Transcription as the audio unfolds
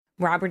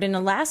Robert in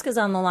Alaska is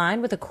on the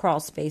line with a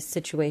Crawlspace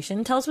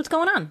situation. Tell us what's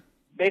going on.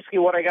 Basically,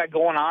 what I got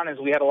going on is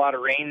we had a lot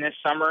of rain this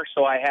summer,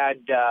 so I had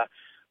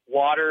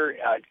water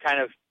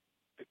kind of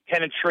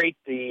penetrate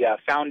the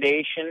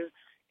foundation,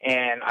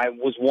 and I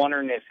was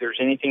wondering if there's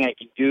anything I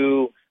could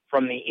do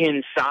from the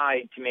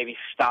inside to maybe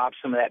stop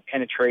some of that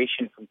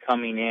penetration from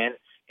coming in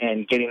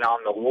and getting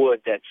on the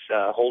wood that's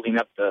holding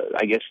up the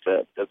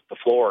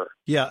floor.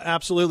 Yeah,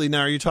 absolutely.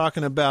 Now, are you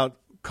talking about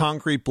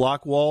concrete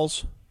block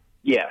walls?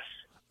 Yes.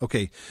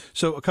 Okay,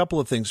 so a couple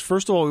of things.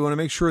 First of all, we want to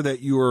make sure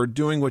that you are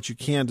doing what you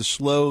can to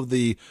slow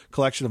the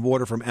collection of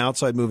water from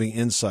outside moving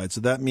inside.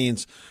 So that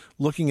means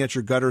looking at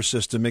your gutter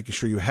system, making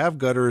sure you have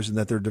gutters and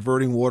that they're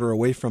diverting water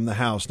away from the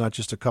house, not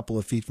just a couple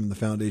of feet from the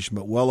foundation,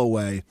 but well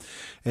away.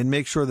 And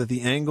make sure that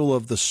the angle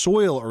of the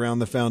soil around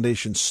the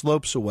foundation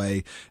slopes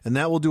away, and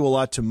that will do a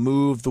lot to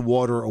move the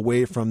water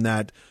away from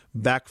that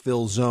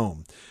backfill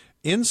zone.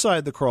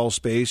 Inside the crawl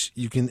space,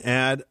 you can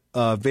add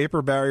a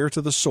vapor barrier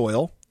to the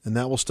soil, and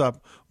that will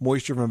stop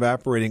moisture from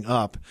evaporating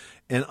up.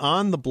 And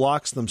on the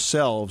blocks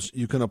themselves,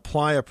 you can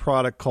apply a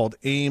product called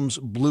Ames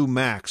Blue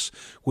Max,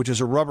 which is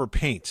a rubber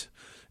paint.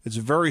 It's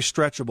very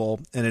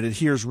stretchable, and it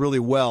adheres really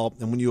well.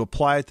 And when you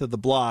apply it to the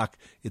block,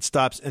 it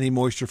stops any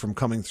moisture from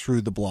coming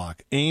through the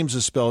block. Ames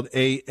is spelled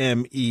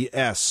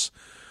A-M-E-S,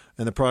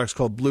 and the product's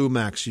called Blue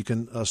Max. You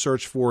can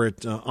search for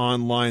it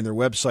online. Their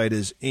website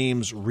is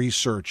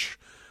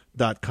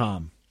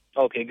amesresearch.com.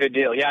 Okay, good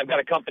deal. Yeah, I've got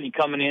a company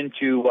coming in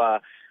to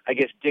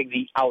dig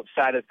the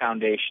outside of the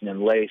foundation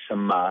and lay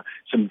some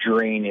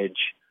drainage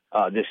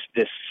this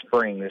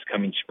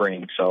coming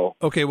spring. So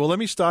okay, well, let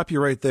me stop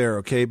you right there,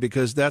 okay,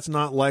 because that's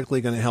not likely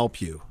going to help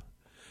you,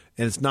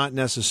 and it's not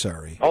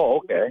necessary. Oh,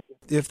 okay.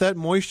 If that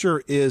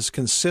moisture is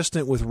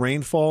consistent with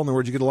rainfall, in other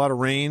words, you get a lot of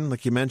rain,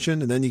 like you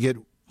mentioned, and then you get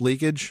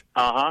leakage,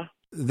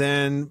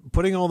 then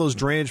putting all those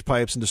drainage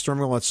pipes and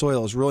disturbing all that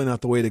soil is really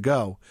not the way to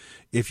go.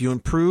 If you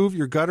improve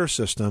your gutter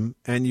system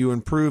and you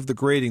improve the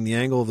grading, the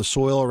angle of the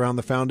soil around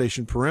the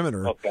foundation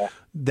perimeter,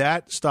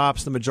 that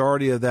stops the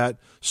majority of that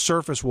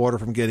surface water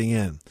from getting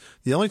in.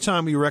 The only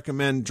time we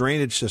recommend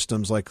drainage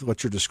systems like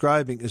what you're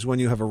describing is when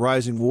you have a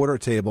rising water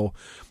table,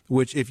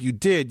 which if you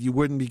did, you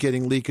wouldn't be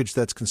getting leakage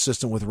that's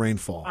consistent with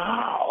rainfall.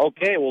 Oh,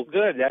 okay. Well,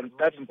 good.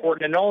 That's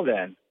important to know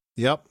then.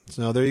 Yep.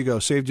 So there you go.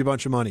 Saved you a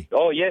bunch of money.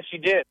 Oh, yes, you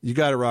did. You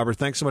got it, Robert.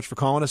 Thanks so much for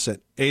calling us at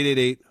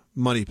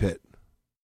 888-MONEY-PIT.